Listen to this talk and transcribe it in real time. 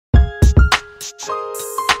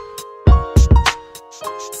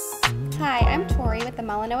Hi, I'm Tori with the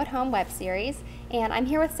Molyneaux at Home web series, and I'm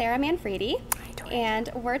here with Sarah Manfredi. Hi, Tori. And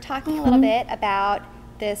we're talking a little bit about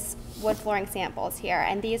this wood flooring samples here,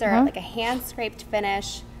 and these are like a hand-scraped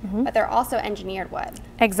finish, but they're also engineered wood.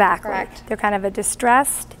 Exactly. Correct. They're kind of a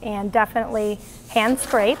distressed and definitely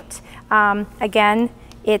hand-scraped. Again,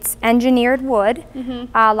 it's engineered wood.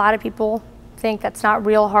 A lot of people think that's not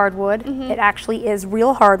real hardwood. It actually is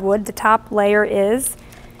real hardwood. The top layer is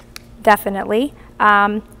definitely.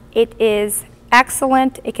 It is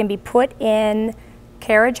excellent. It can be put in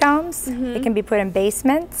carriage homes. It can be put in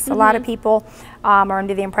basements. A lot of people are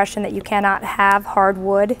under the impression that you cannot have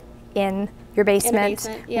hardwood in your basement,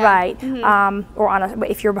 right? Or on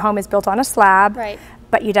if your home is built on a slab, Right.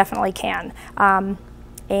 But you definitely can.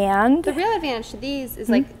 And the real advantage to these is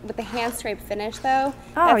like with the hand scraped finish though.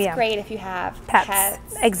 Oh, that's yeah. great if you have pets.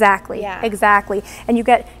 Exactly. Yeah. Exactly. And you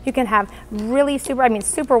can have really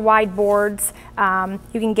super wide boards. You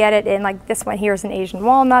can get it in, like, this one here is an Asian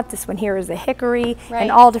walnut, this one here is a hickory, Right. and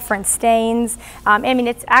all different stains. I mean,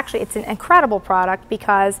 it's an incredible product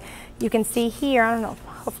because you can see here, I don't know,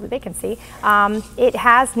 hopefully they can see, it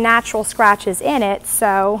has natural scratches in it,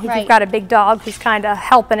 so if Right. you've got a big dog who's kind of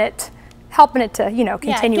helping it to, you know,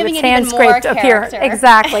 continue giving its it even hand-scraped more appearance. character.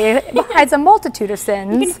 Exactly. It hides a multitude of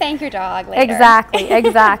sins. You can thank your dog later. Exactly,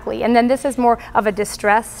 exactly. And then this is more of a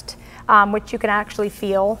distressed, which you can actually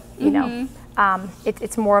feel, you know.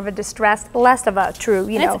 It's more of a distressed, less of a true,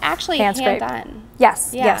 you know, it's actually hand hand scrape. done.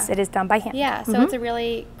 Yes, Yeah. yes, it is done by hand. Yeah, so it's a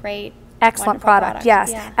really great, Excellent wonderful product,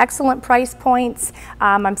 yes. Yeah. Excellent price points.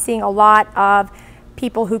 I'm seeing a lot of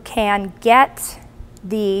people who can get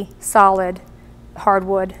the solid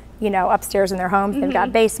hardwood, you know, upstairs in their homes. They've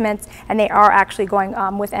got basements, and they are actually going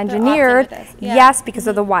with engineered. with this, yeah. Yes, because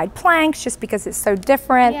of the wide planks, just because it's so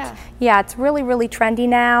different. Yeah. Yeah, it's really, really trendy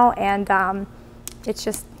now, and it's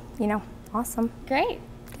just, you know, awesome. Great.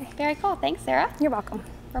 Very cool. Thanks, Sarah. You're welcome.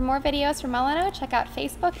 For more videos from Molyneaux, check out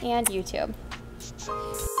Facebook and YouTube.